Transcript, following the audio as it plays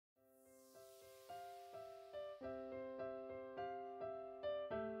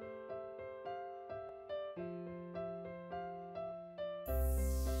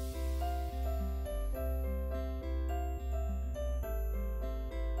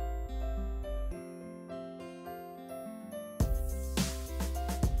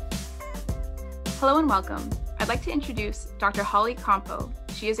Hello and welcome. I'd like to introduce Dr. Campeau.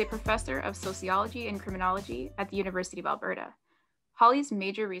 She is a professor of Sociology and Criminology at the University of Alberta. Holly's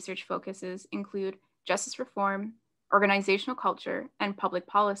major research focuses include justice reform, organizational culture, and public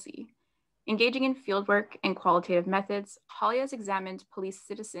policy. Engaging in fieldwork and qualitative methods, Holly has examined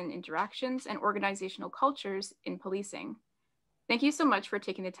police-citizen interactions and organizational cultures in policing. Thank you so much for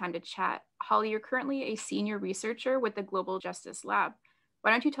taking the time to chat. Holly, you're currently a senior researcher with the Global Justice Lab. Why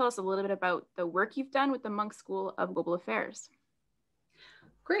don't you tell us a little bit about the work you've done with the Munk School of Global Affairs?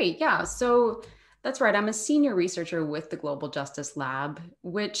 Great, yeah. So that's right. I'm a senior researcher with the Global Justice Lab,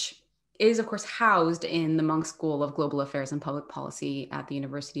 which is, of course, housed in the Munk School of Global Affairs and Public Policy at the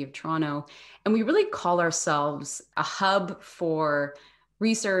University of Toronto. And we really call ourselves a hub for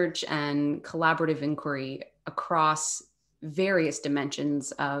research and collaborative inquiry across various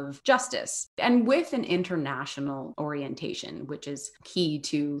dimensions of justice, and with an international orientation, which is key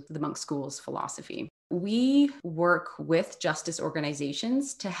to the Munk School's philosophy. We work with justice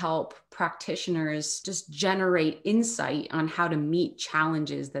organizations to help practitioners just generate insight on how to meet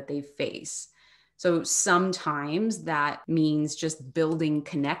challenges that they face. So sometimes that means just building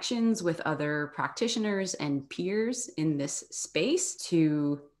connections with other practitioners and peers in this space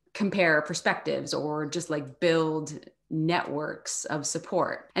to compare perspectives or just like build networks of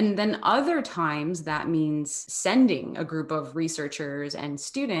support. And then other times that means sending a group of researchers and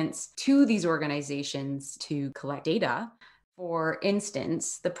students to these organizations to collect data. For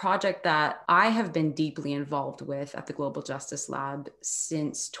instance, the project that I have been deeply involved with at the Global Justice Lab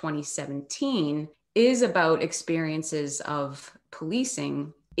since 2017 is about experiences of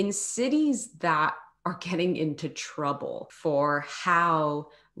policing in cities that are getting into trouble for how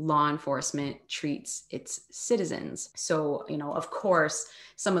law enforcement treats its citizens. So, of course,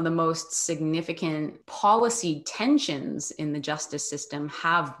 some of the most significant policy tensions in the justice system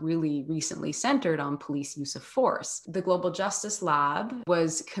have really recently centered on police use of force. The Global Justice Lab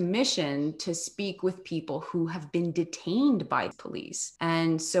was commissioned to speak with people who have been detained by police.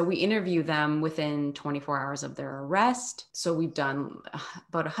 And so we interview them within 24 hours of their arrest. So we've done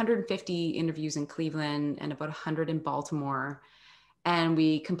about 150 interviews in Cleveland and about 100 in Baltimore. And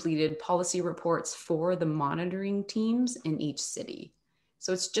we completed policy reports for the monitoring teams in each city.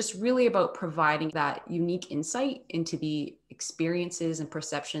 So it's just really about providing that unique insight into the experiences and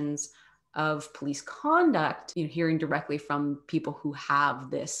perceptions of police conduct, hearing directly from people who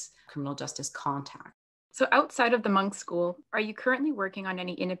have this criminal justice contact. So outside of the Munk School, are you currently working on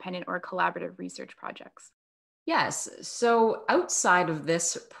any independent or collaborative research projects? Yes. So outside of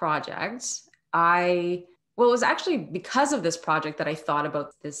this project, it was actually because of this project that I thought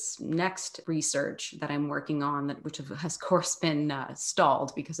about this next research that I'm working on, which has, of course, been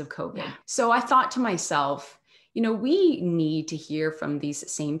stalled because of COVID. Yeah. So I thought to myself, we need to hear from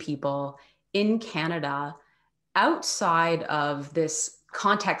these same people in Canada outside of this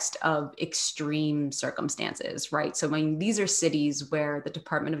context of extreme circumstances, right? So these are cities where the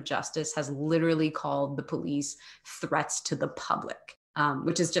Department of Justice has literally called the police threats to the public.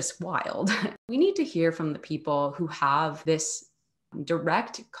 Which is just wild. We need to hear from the people who have this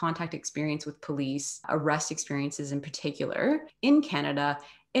direct contact experience with police, arrest experiences in particular in Canada,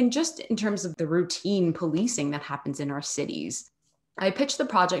 and just in terms of the routine policing that happens in our cities. I pitched the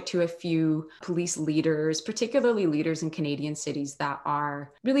project to a few police leaders, particularly leaders in Canadian cities that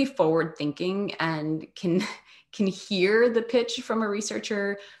are really forward-thinking and can hear the pitch from a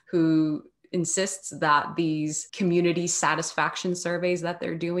researcher who insists that these community satisfaction surveys that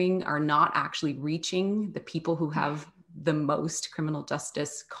they're doing are not actually reaching the people who have the most criminal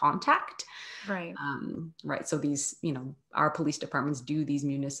justice contact. Right. Right. So these, our police departments do these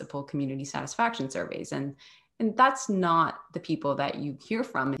municipal community satisfaction surveys, and that's not the people that you hear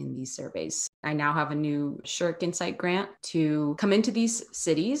from in these surveys. I now have a new SSHRC Insight Grant to come into these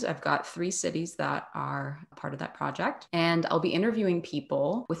cities. I've got 3 cities that are part of that project, and I'll be interviewing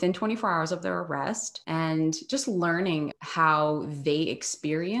people within 24 hours of their arrest and just learning how they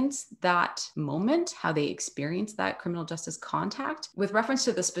experience that moment, how they experience that criminal justice contact with reference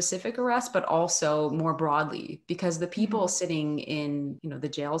to the specific arrest, but also more broadly, because the people sitting in, the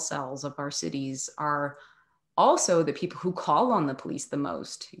jail cells of our cities are also the people who call on the police the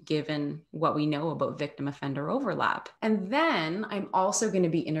most, given what we know about victim-offender overlap. And then I'm also going to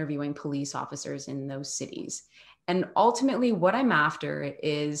be interviewing police officers in those cities. And ultimately, what I'm after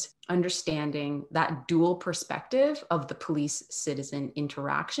is understanding that dual perspective of the police-citizen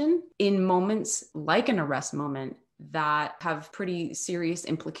interaction in moments like an arrest moment that have pretty serious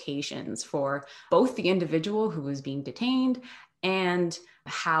implications for both the individual who is being detained and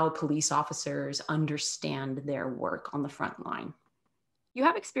how police officers understand their work on the front line. You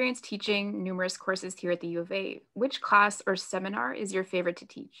have experience teaching numerous courses here at the U of A. Which class or seminar is your favorite to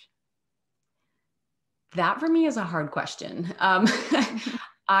teach? That for me is a hard question.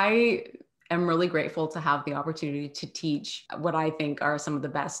 I am really grateful to have the opportunity to teach what I think are some of the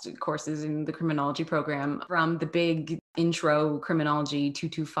best courses in the criminology program, from the big intro criminology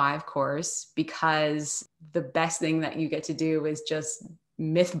 225 course, because the best thing that you get to do is just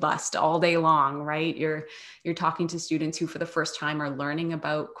myth bust all day long, right? You're talking to students who for the first time are learning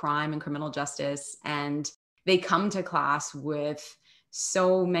about crime and criminal justice, and they come to class with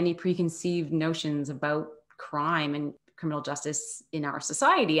so many preconceived notions about crime and criminal justice in our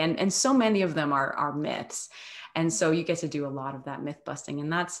society. And so many of them are myths. And so you get to do a lot of that myth busting.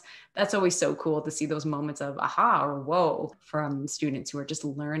 And that's always so cool to see those moments of aha or whoa from students who are just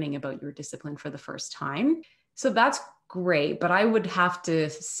learning about your discipline for the first time. So that's great. But I would have to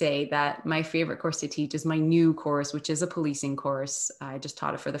say that my favorite course to teach is my new course, which is a policing course. I just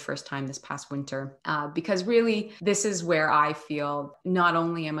taught it for the first time this past winter, because really this is where I feel not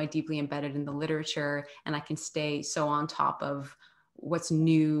only am I deeply embedded in the literature and I can stay so on top of what's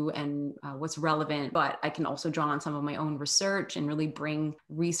new and what's relevant, but I can also draw on some of my own research and really bring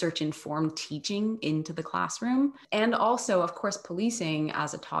research-informed teaching into the classroom. And also, of course, policing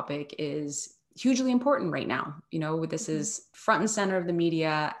as a topic is hugely important right now. You know, this is front and center of the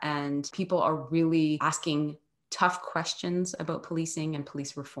media, and people are really asking tough questions about policing and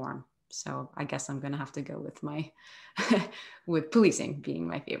police reform. So I guess I'm going to have to go with with policing being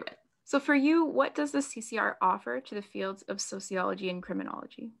my favorite. So for you, what does the CCR offer to the fields of sociology and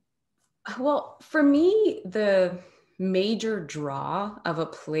criminology? Well, for me, the major draw of a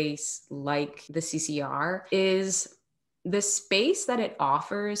place like the CCR is the space that it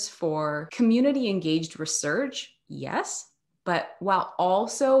offers for community engaged research, yes, but while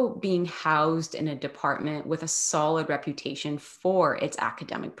also being housed in a department with a solid reputation for its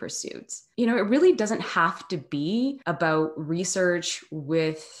academic pursuits. You know, it really doesn't have to be about research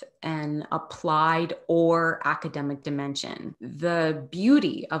with an applied or academic dimension. The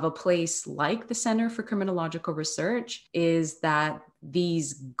beauty of a place like the Center for Criminological Research is that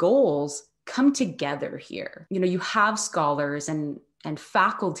these goals come together here. You know, you have scholars and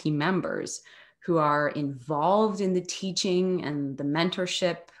faculty members who are involved in the teaching and the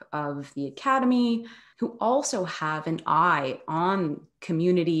mentorship of the academy, who also have an eye on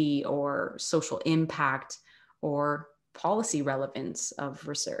community or social impact or policy relevance of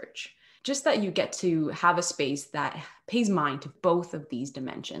research. Just that you get to have a space that pays mind to both of these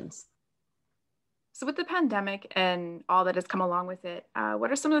dimensions. So with the pandemic and all that has come along with it,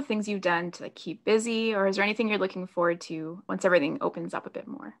 what are some of the things you've done to keep busy, or is there anything you're looking forward to once everything opens up a bit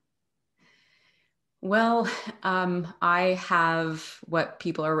more? Well, I have what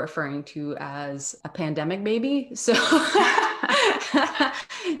people are referring to as a pandemic baby. So,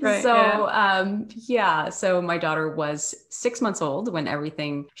 Right, so my daughter was 6 months old when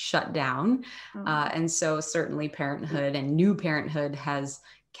everything shut down. And so certainly parenthood and new parenthood has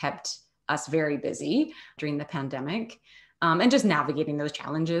kept us very busy during the pandemic, and just navigating those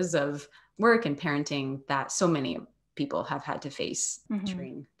challenges of work and parenting that so many people have had to face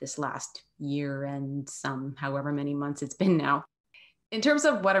during this last year and some however many months it's been now. In terms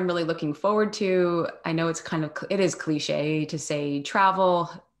of what I'm really looking forward to, I know it is cliche to say travel,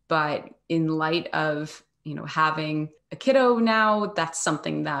 but in light of, you know, having a kiddo now, that's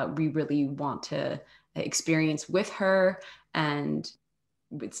something that we really want to experience with her. And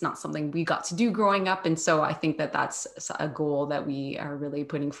it's not something we got to do growing up. And so I think that that's a goal that we are really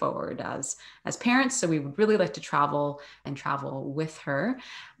putting forward as parents. So we would really like to travel with her.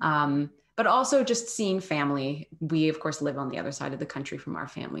 But also just seeing family. We, of course, live on the other side of the country from our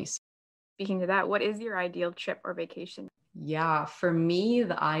families. Speaking to that, what is your ideal trip or vacation? Yeah, for me,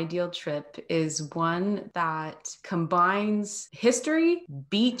 the ideal trip is one that combines history,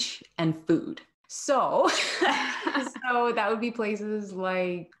 beach, and food. So that would be places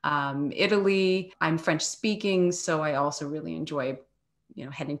like Italy. I'm French speaking, so I also really enjoy, you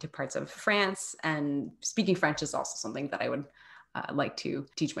know, heading to parts of France, and speaking French is also something that I would like to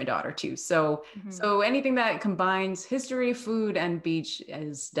teach my daughter too. So anything that combines history, food, and beach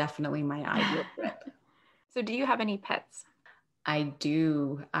is definitely my ideal trip. So do you have any pets? I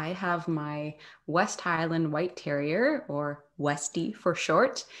do. I have my West Highland White Terrier, or Westie for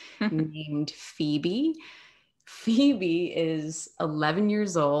short, named Phoebe. Phoebe is 11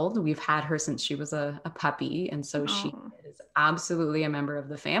 years old. We've had her since she was a puppy. And so she is absolutely a member of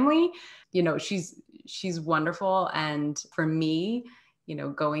the family. You know, she's wonderful. And for me, you know,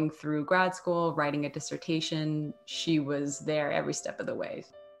 going through grad school, writing a dissertation, she was there every step of the way.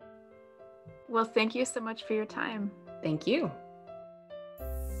 Well, thank you so much for your time. Thank you.